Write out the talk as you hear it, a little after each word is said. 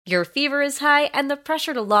Your fever is high, and the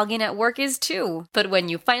pressure to log in at work is too. But when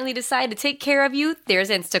you finally decide to take care of you, there's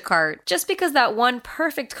Instacart. Just because that one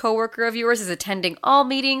perfect coworker of yours is attending all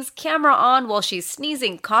meetings, camera on while she's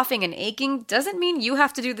sneezing, coughing, and aching, doesn't mean you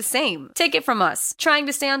have to do the same. Take it from us. Trying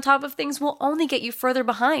to stay on top of things will only get you further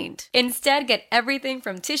behind. Instead, get everything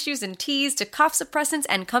from tissues and teas to cough suppressants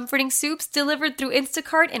and comforting soups delivered through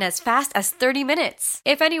Instacart in as fast as 30 minutes.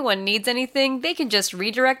 If anyone needs anything, they can just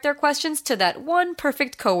redirect their questions to that one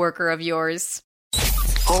perfect coworker of yours.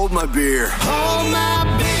 Hold my beer. Hold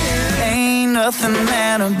my beer. Ain't nothing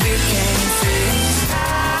that a beer can't fix.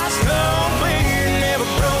 Ice cold beer never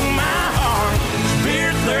broke my heart.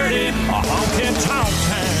 Beer 30, a honky tonk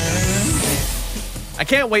time. I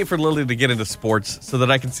can't wait for Lily to get into sports so that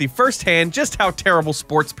I can see firsthand just how terrible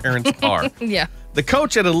sports parents are. Yeah. The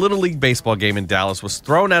coach at a Little League baseball game in Dallas was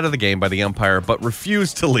thrown out of the game by the umpire, but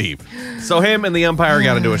refused to leave. So him and the umpire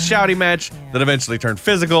got into a shouting match that eventually turned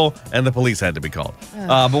physical, and the police had to be called.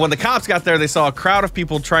 But when the cops got there, they saw a crowd of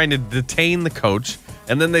people trying to detain the coach,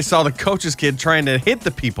 and then they saw the coach's kid trying to hit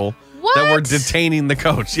the people that were detaining the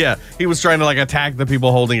coach. Yeah, he was trying to attack the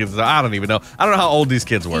people holding it. I don't even know. I don't know how old these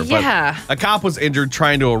kids were. Yeah. But a cop was injured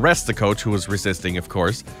trying to arrest the coach, who was resisting, of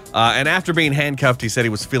course. And after being handcuffed, he said he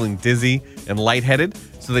was feeling dizzy and lightheaded.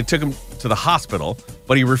 So they took him to the hospital,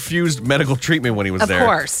 but he refused medical treatment when he was there. Of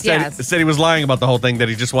course, yes. Said he was lying about the whole thing, that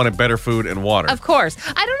he just wanted better food and water. Of course.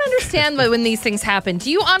 I don't understand when these things happen.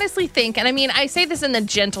 Do you honestly think, and I mean, I say this in a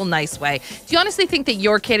gentle, nice way, do you honestly think that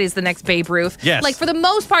your kid is the next Babe Ruth? Yes. For the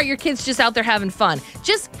most part, your kid's just out there having fun.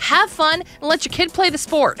 Just have fun and let your kid play the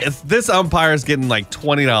sport. This umpire is getting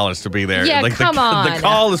 $20 to be there. Yeah, come on. The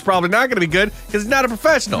call is probably not going to be good because he's not a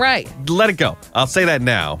professional. Right. Let it go. I'll say that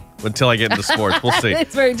now. Until I get into sports. We'll see.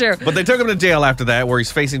 It's very true. But they took him to jail after that, where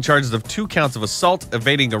he's facing charges of 2 counts of assault,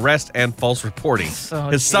 evading arrest, and false reporting.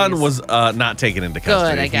 His son was not taken into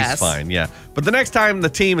custody. Good, I guess. He's fine, yeah. But the next time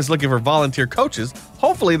the team is looking for volunteer coaches,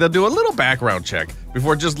 hopefully they'll do a little background check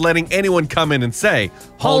before just letting anyone come in and say,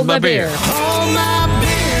 hold my beer. Hold my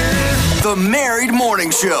beer. The Married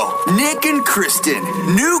Morning Show. Nick and Kristen.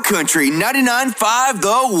 New Country 99.5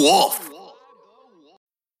 The Wolf.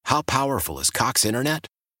 How powerful is Cox Internet?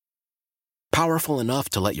 Powerful enough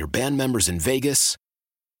to let your band members in Vegas,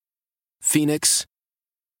 Phoenix,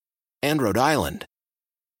 and Rhode Island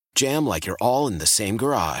jam like you're all in the same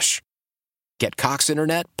garage. Get Cox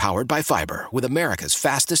Internet powered by fiber with America's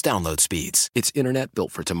fastest download speeds. It's internet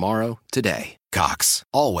built for tomorrow, today. Cox,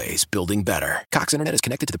 always building better. Cox Internet is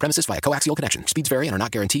connected to the premises via coaxial connection. Speeds vary and are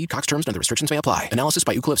not guaranteed. Cox terms and other restrictions may apply. Analysis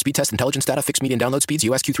by Ookla Speed Test Intelligence Data. Fixed median download speeds.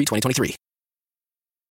 US Q3 2023.